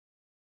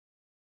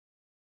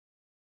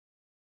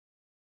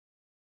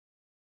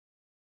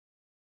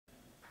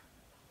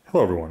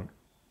Hello everyone.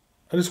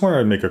 I just wanted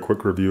to make a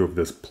quick review of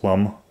this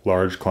Plum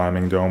Large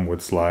Climbing Dome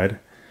wood slide.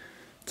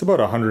 It's about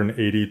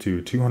 $180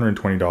 to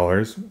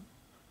 $220. You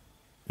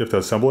have to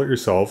assemble it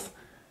yourself.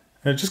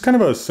 And it's just kind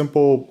of a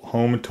simple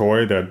home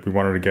toy that we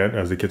wanted to get,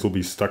 as the kids will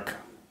be stuck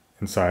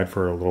inside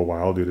for a little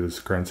while due to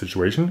this current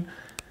situation.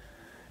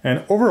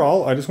 And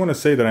overall, I just want to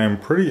say that I am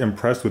pretty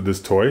impressed with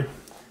this toy.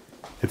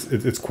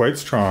 It's quite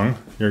strong.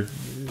 You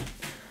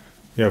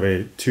have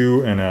a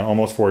 2 and an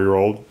almost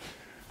 4-year-old.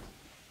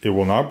 It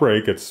will not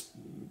break. It's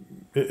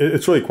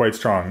really quite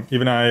strong.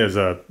 Even I, as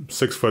a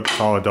 6-foot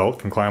tall adult,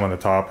 can climb on the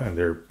top and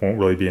there won't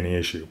really be any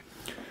issue.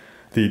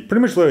 Pretty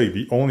much literally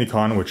the only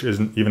con, which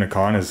isn't even a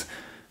con, is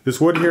this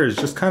wood here is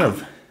just kind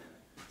of,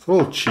 it's a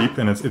little cheap,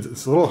 and it's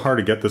a little hard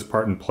to get this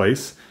part in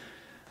place.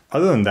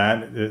 Other than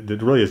that, there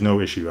really is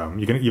no issue.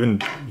 You can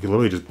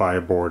literally just buy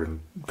a board and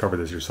cover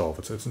this yourself.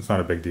 It's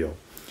not a big deal.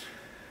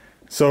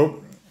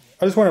 So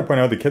I just want to point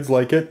out the kids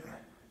like it.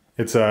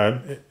 It's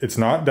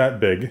not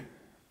that big.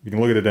 You can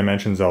look at the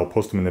dimensions, I'll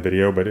post them in the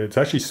video, but it's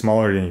actually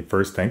smaller than you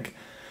first think.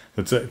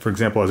 For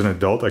example, as an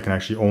adult, I can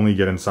actually only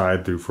get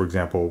inside through, for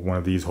example, one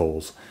of these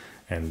holes,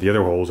 and the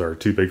other holes are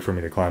too big for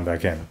me to climb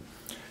back in.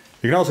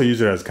 You can also use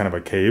it as kind of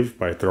a cave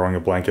by throwing a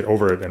blanket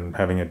over it and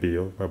having it be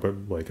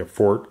like a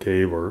fort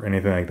cave or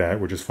anything like that,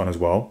 which is fun as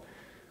well.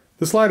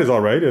 The slide is all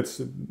right.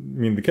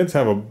 The kids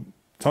have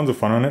tons of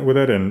fun on it with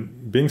it,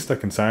 and being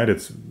stuck inside, I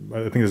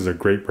think this is a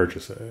great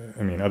purchase.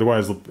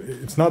 Otherwise,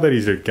 it's not that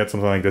easy to get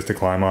something like this to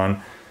climb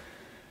on.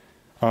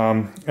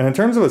 And in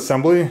terms of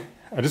assembly,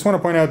 I just want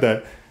to point out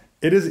that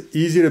it is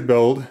easy to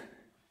build,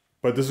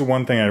 but this is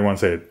one thing I want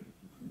to say.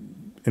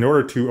 In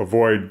order to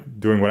avoid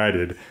doing what I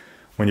did,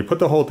 when you put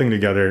the whole thing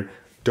together,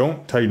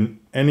 don't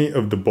tighten any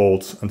of the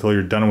bolts until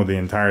you're done with the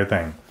entire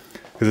thing.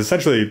 Because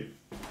essentially,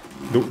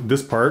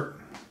 this part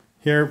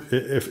here,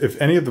 if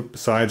any of the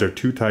sides are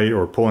too tight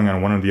or pulling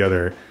on one or the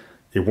other,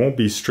 it won't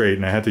be straight,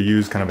 and I had to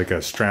use kind of like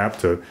a strap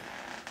to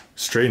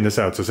straighten this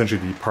out. So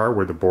essentially the part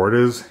where the board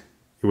is,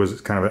 it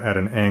was kind of at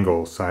an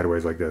angle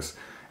sideways like this,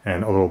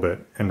 and a little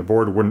bit, and the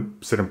board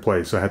wouldn't sit in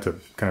place, so I had to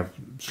kind of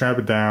strap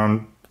it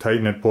down,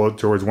 tighten it, pull it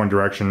towards one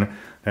direction.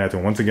 I had to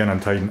once again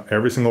untighten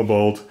every single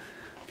bolt,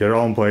 get it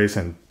all in place,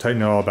 and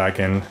tighten it all back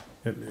in.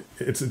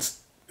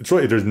 It's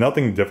really, there's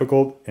nothing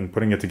difficult in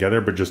putting it together,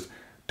 but just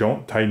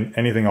don't tighten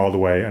anything all the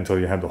way until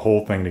you have the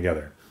whole thing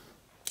together.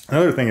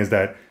 Another thing is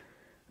that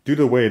due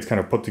to the way it's kind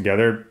of put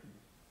together,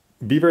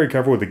 be very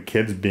careful with the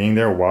kids being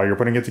there while you're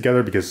putting it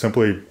together, because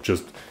simply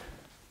just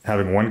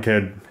having one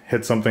kid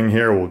hit something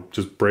here will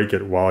just break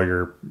it while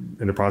you're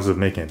in the process of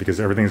making it, because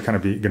everything's kind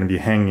of going to be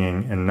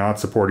hanging and not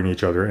supporting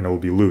each other, and it will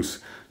be loose.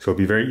 So it'll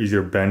be very easy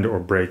to bend or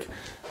break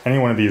any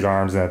one of these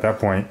arms, and at that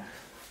point,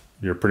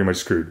 you're pretty much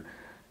screwed.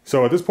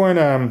 So at this point,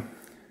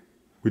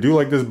 we do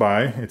like this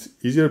buy. It's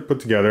easy to put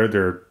together.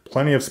 There are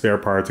plenty of spare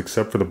parts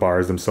except for the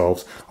bars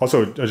themselves.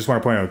 Also, I just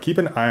want to point out, keep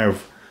an eye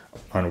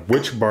on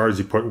which bars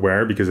you put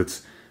where, because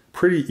it's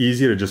pretty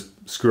easy to just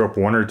screw up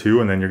one or two,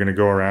 and then you're going to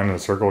go around in a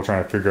circle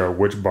trying to figure out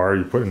which bar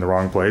you put in the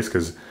wrong place,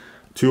 because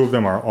two of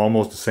them are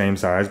almost the same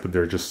size, but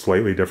they're just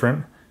slightly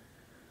different.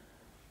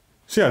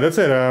 So yeah, that's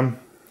it.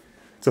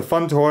 It's a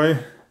fun toy.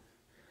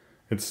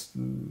 It's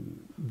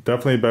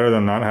definitely better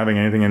than not having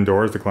anything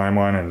indoors to climb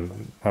on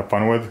and have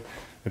fun with.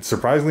 It's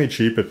surprisingly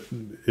cheap.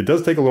 It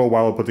does take a little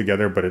while to put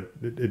together, but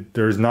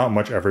there's not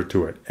much effort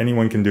to it.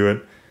 Anyone can do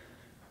it.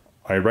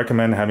 I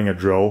recommend having a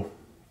drill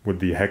with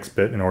the hex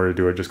bit in order to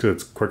do it, just because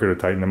it's quicker to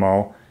tighten them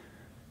all.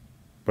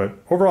 But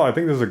overall, I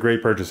think this is a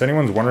great purchase.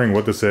 Anyone's wondering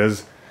what this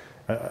is,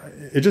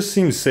 it just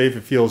seems safe.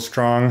 It feels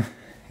strong.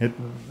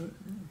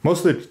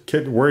 Most of the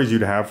kid worries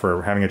you'd have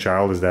for having a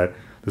child is that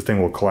this thing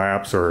will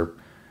collapse, or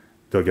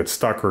they'll get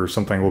stuck, or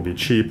something will be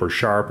cheap or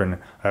sharp, and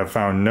I've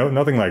found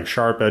nothing like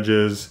sharp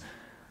edges,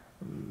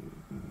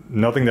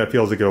 nothing that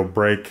feels like it'll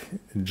break.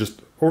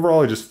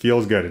 Overall, it just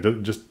feels good.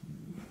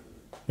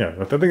 Yeah,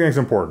 I think that's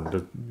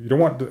important. You don't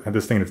want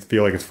this thing to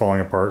feel like it's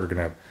falling apart or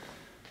gonna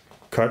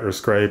cut or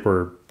scrape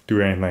or do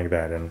anything like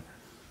that. And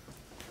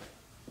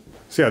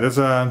so yeah, that's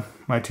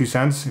my 2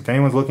 cents. If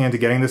anyone's looking into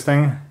getting this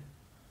thing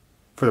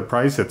for the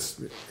price, it's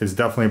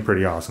definitely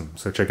pretty awesome.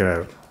 So check it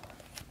out.